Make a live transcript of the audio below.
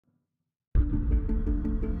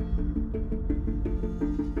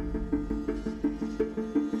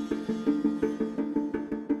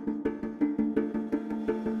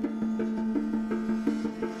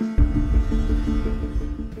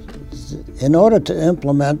In order to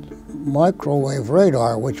implement microwave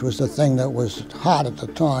radar, which was the thing that was hot at the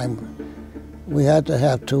time, we had to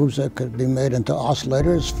have tubes that could be made into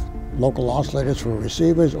oscillators, local oscillators for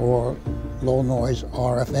receivers, or low noise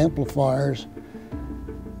RF amplifiers.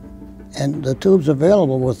 And the tubes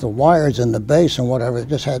available with the wires in the base and whatever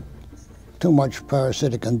just had too much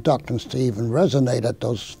parasitic inductance to even resonate at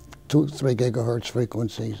those 2-3 gigahertz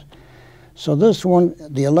frequencies. So this one,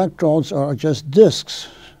 the electrodes are just discs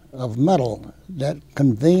of metal that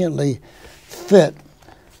conveniently fit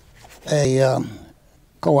a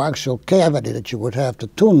coaxial cavity that you would have to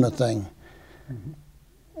tune the thing.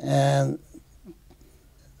 And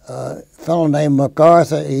a fellow named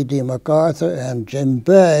MacArthur, E.D. MacArthur, and Jim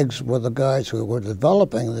Beggs were the guys who were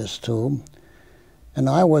developing this tube. And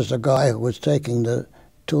I was the guy who was taking the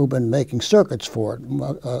tube and making circuits for it,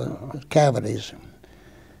 cavities.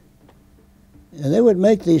 And they would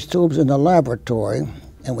make these tubes in the laboratory,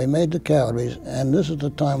 and we made the cavities, and this is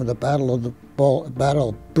the time of the Battle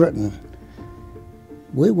of Britain.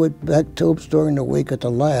 We would make tubes during the week at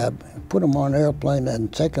the lab, put them on an airplane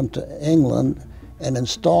and take them to England and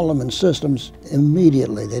install them in systems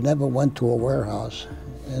immediately. They never went to a warehouse.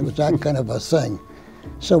 It was that kind of a thing.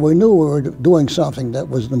 So we knew we were doing something that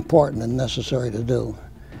was important and necessary to do.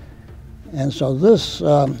 And so this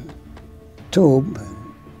tube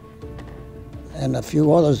and a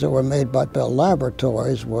few others that were made by Bell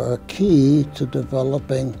Laboratories were key to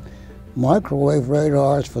developing microwave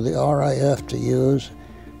radars for the RAF to use.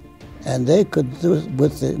 And they could,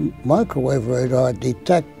 with the microwave radar,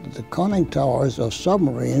 detect the conning towers of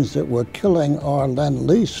submarines that were killing our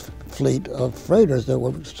Lend-Lease fleet of freighters that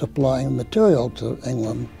were supplying material to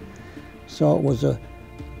England. So it was a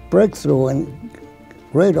breakthrough in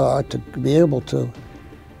radar to be able to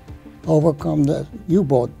overcome the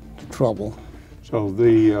U-boat trouble. So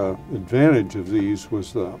the advantage of these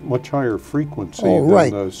was the much higher frequency than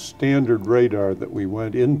the standard radar that we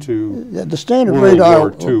went into. The standard World radar,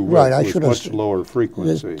 War II right? I was should have. much lower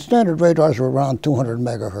frequency. The standard radars were around 200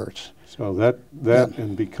 megahertz. So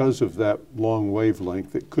and because of that long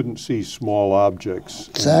wavelength, it couldn't see small objects.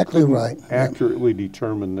 Exactly right. Accurately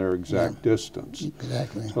determine their exact distance.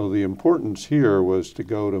 Exactly. So the importance here was to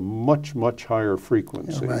go to much, much higher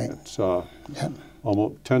frequency. It's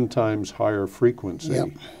almost 10 times higher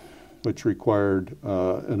frequency, which required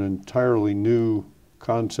an entirely new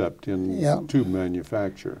concept in tube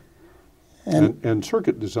manufacture. And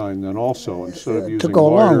circuit design then also, instead of using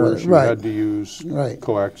wires, you had to use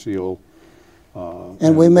coaxial.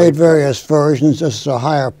 And we made various versions. This is a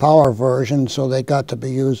higher power version, so they got to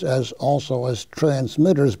be used also as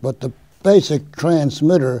transmitters, but the basic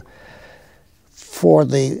transmitter for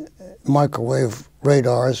the microwave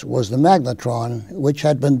radars was the magnetron, which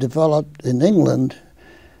had been developed in England,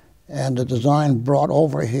 and the design brought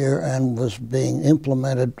over here and was being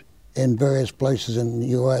implemented in various places in the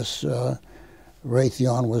U.S. That's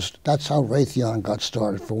how Raytheon got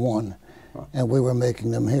started, for one, and we were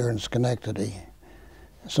making them here in Schenectady.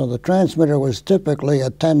 So the transmitter was typically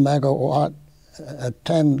a 10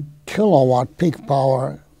 kilowatt peak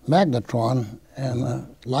power magnetron and a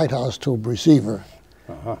Lighthouse tube receiver.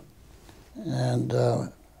 And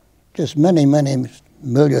just many, many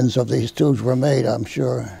millions of these tubes were made, I'm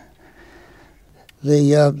sure.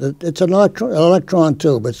 It's an electron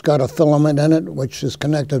tube. It's got a filament in it, which is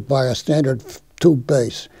connected by a standard tube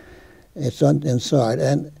base. It's inside.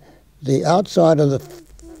 And the outside of the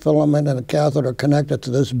filament and the cathode are connected to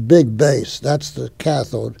this big base. That's the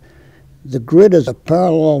cathode. The grid is a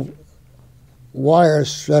parallel wire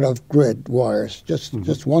set of grid wires,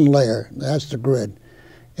 just one layer. That's the grid.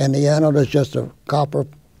 And the anode is just a copper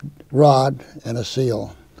rod and a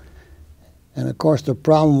seal. And of course the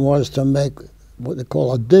problem was to make what they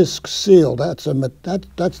call a disc seal. That's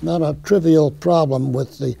not a trivial problem.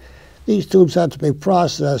 These tubes had to be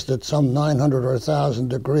processed at some 900 or 1,000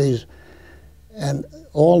 degrees, and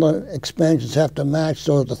all the expansions have to match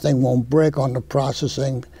so that the thing won't break on the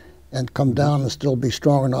processing and come down and still be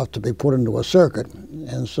strong enough to be put into a circuit.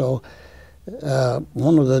 And so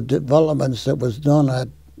one of the developments that was done at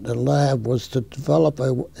the lab was to develop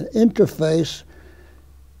an interface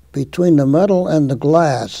between the metal and the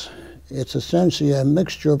glass. It's essentially a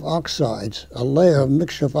mixture of oxides, a layer of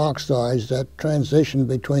mixture of oxides that transition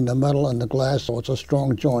between the metal and the glass, so it's a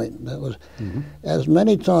strong joint. That was, as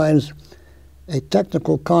many times, a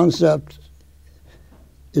technical concept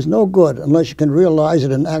is no good unless you can realize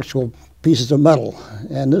it in actual pieces of metal.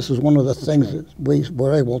 And this is one of the things that we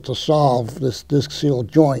were able to solve, this disc seal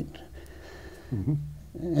joint.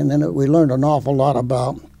 And then we learned an awful lot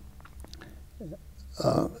about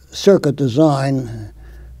circuit design,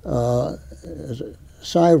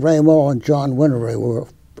 Cy Ramo and John Wintery were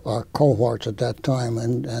our cohorts at that time,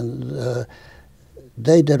 and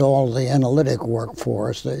they did all the analytic work for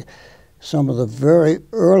us. Some of the very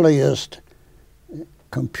earliest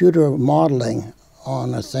computer modeling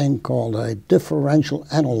on a thing called a differential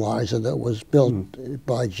analyzer that was built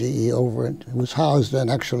by GE over it. It was housed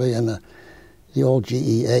actually in the old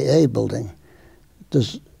GEAA building.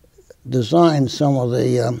 Designed some of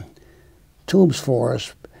the tubes for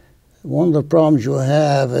us. One of the problems you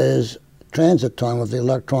have is transit time of the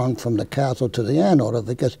electron from the cathode to the anode. If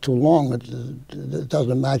it gets too long, it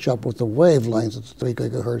doesn't match up with the wavelength at 3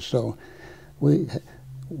 gigahertz. So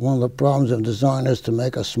one of the problems of design is to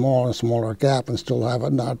make a smaller and smaller gap and still have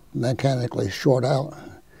it not mechanically short out.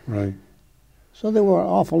 Right. So there were an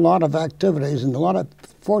awful lot of activities, and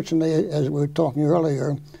fortunately, as we were talking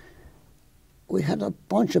earlier, we had a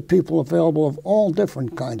bunch of people available of all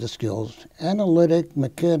different kinds of skills: analytic,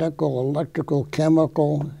 mechanical, electrical,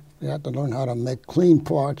 chemical. We had to learn how to make clean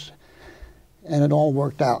parts, and it all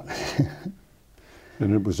worked out.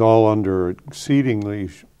 And it was all under exceedingly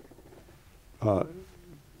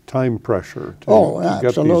time pressure to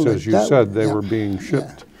get these, as you said, they were being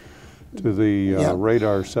shipped to the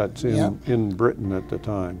radar sets in Britain at the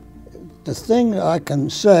time. The thing I can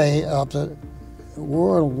say of the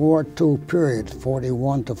World War II period,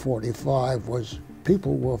 41 to 45, was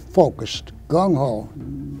people were focused, gung-ho.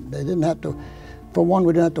 They didn't have to, for one,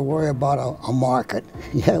 we didn't have to worry about a market.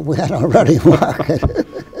 Yeah, we had a ready market.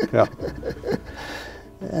 Yeah.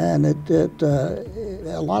 And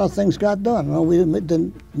a lot of things got done. Well,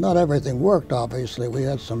 not everything worked, obviously. We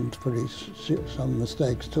had some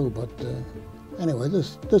mistakes too, but anyway,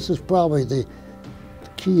 this is probably the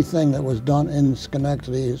key thing that was done in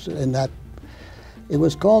Schenectady. In that, it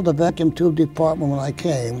was called the vacuum tube department when I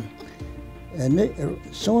came, and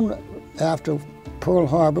soon after Pearl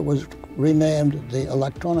Harbor, it was renamed the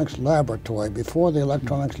Electronics Laboratory. Before the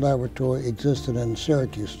Electronics Laboratory existed in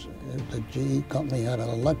Syracuse, the GE company had an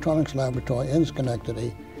electronics laboratory in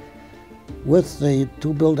Schenectady with the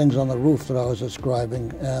 2 buildings on the roof that I was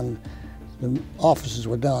describing, and the offices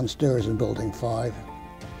were downstairs in Building 5.